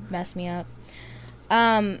know. That messed me up.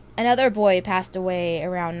 Another boy passed away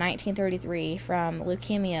around 1933 from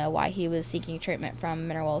leukemia while he was seeking treatment from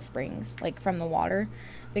Mineral Springs, like, from the water.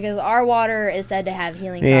 Because our water is said to have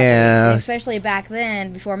healing properties. And especially back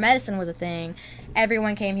then, before medicine was a thing,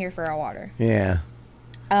 everyone came here for our water. Yeah.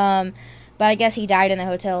 But I guess he died in the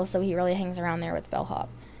hotel, so he really hangs around there with the bellhop.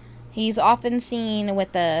 He's often seen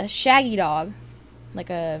with a shaggy dog, like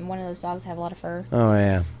one of those dogs that have a lot of fur. Oh,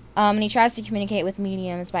 yeah. And he tries to communicate with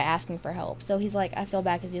mediums by asking for help. So he's like, I feel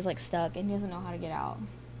bad because he's, like, stuck and he doesn't know how to get out.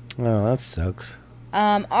 Oh, that sucks.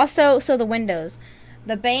 Also, so the windows.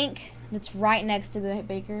 The bank that's right next to the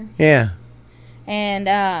baker. Yeah. And,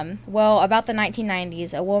 about the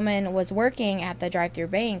 1990s, a woman was working at the drive-thru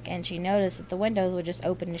bank, and she noticed that the windows would just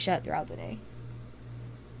open and shut throughout the day.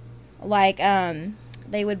 Like,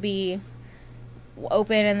 they would be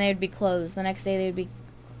open and they would be closed. The next day they would be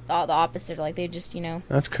all the opposite. Like, they just,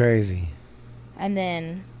 That's crazy. And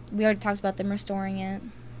then we already talked about them restoring it,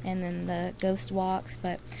 and then the ghost walks,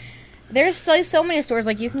 but there's so many stores,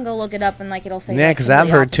 like, you can go look it up and, like, it'll say, yeah, because I've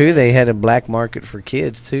heard too they had a black market for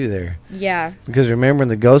kids too there. Yeah, because remember in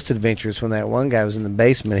the Ghost Adventures when that one guy was in the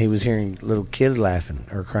basement, he was hearing little kids laughing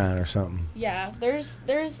or crying or something. Yeah, there's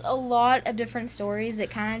a lot of different stories. It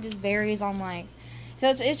kind of just varies on, like, so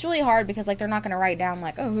it's really hard because, like, they're not going to write down,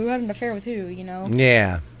 like, oh, who had an affair with who,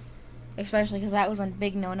 Yeah. Especially because that was a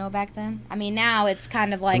big no-no back then. I mean, now it's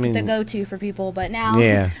kind of like the go-to for people, but now,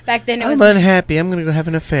 back then it was... I'm unhappy. I'm going to go have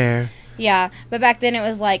an affair. Yeah, but back then it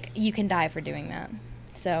was like, you can die for doing that.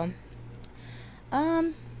 So,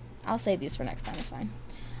 I'll save these for next time. It's fine.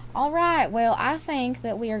 All right. Well, I think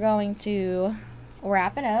that we are going to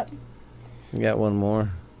wrap it up. You got one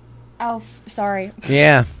more? Oh, sorry.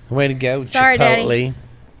 Yeah. Way to go, sorry, Chipotle. Daddy.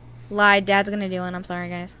 Lied. Dad's going to do it. I'm sorry,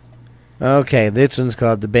 guys. Okay, this one's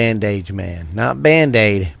called the Bandage Man. Not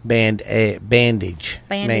Band-Aid. Bandage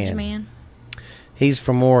Man. He's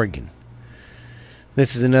from Oregon.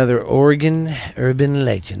 This is another Oregon urban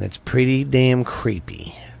legend that's pretty damn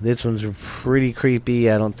creepy. This one's pretty creepy.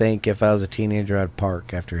 I don't think if I was a teenager I'd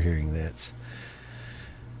park after hearing this.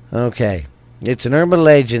 Okay. It's an urban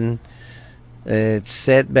legend. It's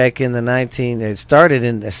set back in the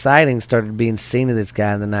the sighting started being seen of this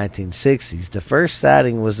guy in the 1960s. The first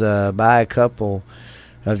sighting was by a couple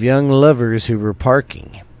of young lovers who were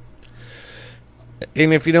parking.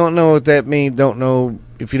 And if you don't know what that means,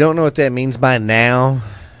 if you don't know what that means by now,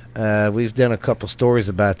 We've done a couple stories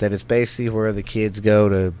about that. It's basically where the kids go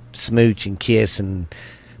to smooch and kiss and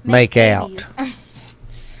make out. I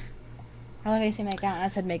love how you say make out. I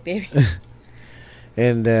said make babies.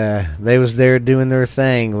 And they was there doing their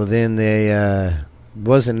thing. Well, then they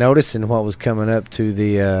wasn't noticing what was coming up to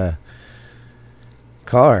the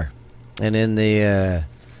car. And then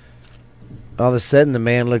all of a sudden the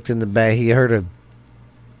man looked in the back. He heard a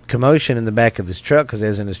commotion in the back of his truck because they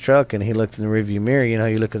was in his truck, and he looked in the rearview mirror. You know,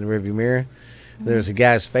 you look in the rearview mirror. Mm-hmm. There's a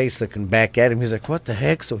guy's face looking back at him. He's like, what the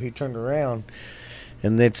heck? So he turned around,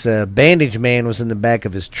 and it's bandage man was in the back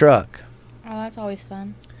of his truck. Oh, that's always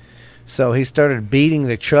fun. So he started beating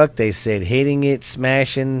the truck, they said, hitting it,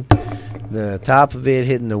 smashing the top of it,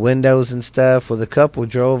 hitting the windows and stuff. Well, the couple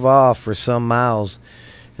drove off for some miles,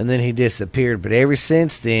 and then he disappeared. But ever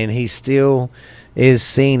since then, he still is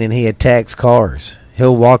seen, and he attacks cars.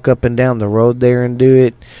 He'll walk up and down the road there and do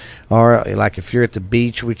it. Or, like, if you're at the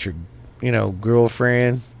beach with your,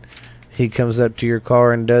 girlfriend, he comes up to your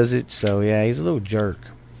car and does it. So, yeah, he's a little jerk.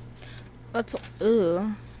 That's,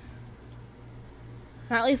 ooh.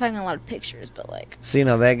 Not really finding a lot of pictures, but like. See,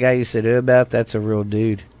 that guy you said about, that's a real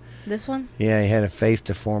dude. This one? Yeah, he had a face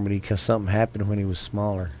deformity because something happened when he was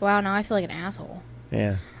smaller. Wow, now I feel like an asshole.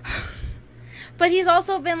 Yeah. But he's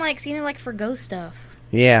also been like seen it like for ghost stuff.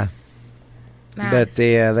 Yeah. Man. But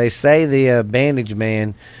they say the bandage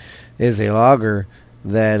man is a logger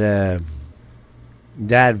that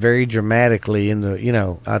died very dramatically in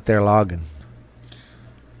the out there logging.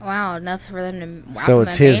 Wow, enough for them to. So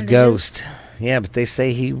it's his ghost. Yeah, but they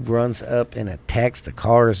say he runs up and attacks the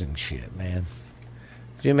cars and shit, man.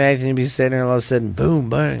 Could you imagine him be sitting there and all of a sudden,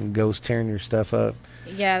 boom, boom, and ghost tearing your stuff up?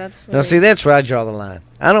 Yeah, that's weird. Now, see, that's where I draw the line.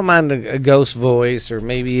 I don't mind a ghost voice or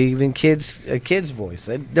maybe even a kid's voice.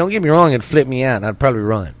 Don't get me wrong, it'd flip me out. I'd probably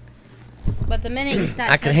run. But the minute you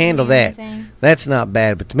start I can handle that. That's not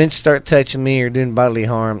bad. But the minute you start touching me or doing bodily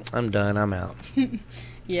harm, I'm done. I'm out.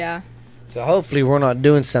 Yeah. So hopefully we're not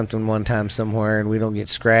doing something one time somewhere and we don't get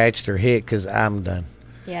scratched or hit because I'm done.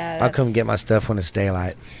 Yeah. I'll come get my stuff when it's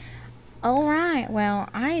daylight. All right. Well,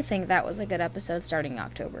 I think that was a good episode starting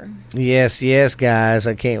October. Yes, guys.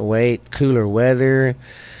 I can't wait. Cooler weather.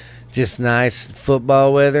 Just nice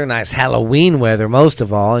football weather. Nice Halloween weather, most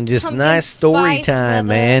of all. And just nice story time,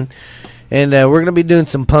 man. And we're going to be doing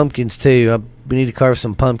some pumpkins, too. We need to carve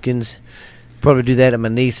some pumpkins. Probably do that at my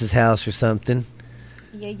niece's house or something.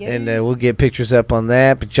 Yeah. And we'll get pictures up on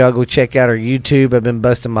that. But y'all go check out our YouTube. I've been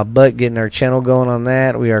busting my butt getting our channel going on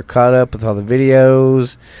that. We are caught up with all the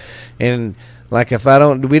videos. And like if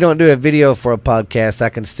we don't do a video for a podcast, I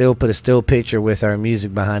can still put a still picture with our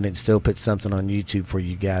music behind it and still put something on YouTube for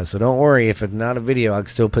you guys. So don't worry, if it's not a video, I can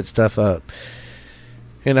still put stuff up.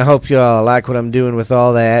 And I hope y'all like what I'm doing with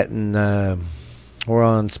all that. And we're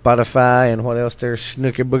on Spotify and what else there,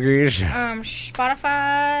 Snooker Boogers?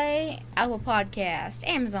 Spotify, Apple Podcast,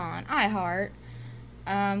 Amazon, iHeart,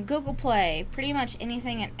 Google Play, pretty much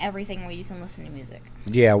anything and everything where you can listen to music.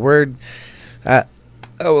 Yeah,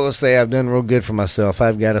 I will say I've done real good for myself.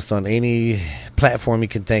 I've got us on any platform you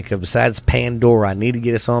can think of besides Pandora. I need to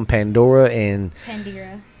get us on Pandora and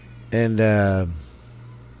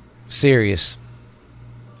Sirius.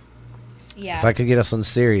 Yeah. If I could get us on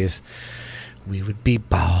Sirius, we would be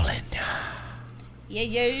balling.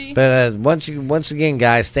 Yeah. But once again,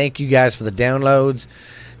 guys, thank you guys for the downloads.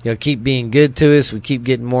 Keep being good to us. We keep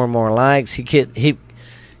getting more and more likes. Keep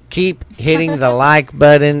hitting the like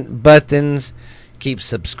buttons. Keep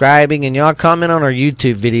subscribing, and y'all comment on our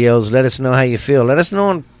YouTube videos. Let us know how you feel. Let us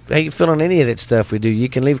know how you feel on any of that stuff we do. You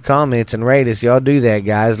can leave comments and rate us. Y'all do that,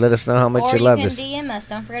 guys. Let us know how much you love us. Or you can DM us.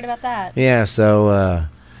 Don't forget about that. Yeah, so...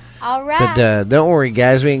 all right. But don't worry,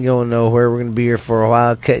 guys. We ain't going nowhere. We're going to be here for a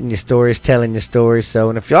while, cutting your stories, telling your stories. So,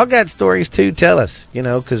 and if y'all got stories, too, tell us,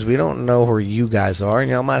 because we don't know where you guys are,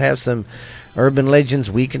 and y'all might have some urban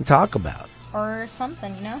legends we can talk about. Or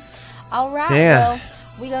something, All right, yeah. Well,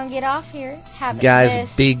 we going to get off here.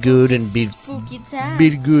 Guys, be good and be spooky time.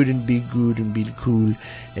 Be good and be cool.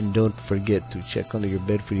 And don't forget to check under your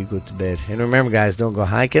bed before you go to bed. And remember, guys, don't go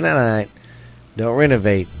hiking at night. Don't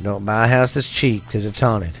renovate. Don't buy a house that's cheap because it's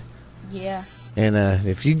haunted. Yeah. And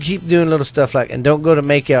if you keep doing little stuff and don't go to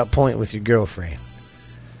Makeout Point with your girlfriend.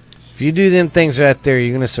 If you do them things right there,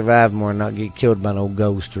 you're going to survive more and not get killed by no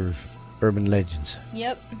ghost or urban legends.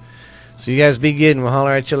 Yep. So you guys be good, and we'll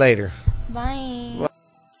holler at you later. Bye.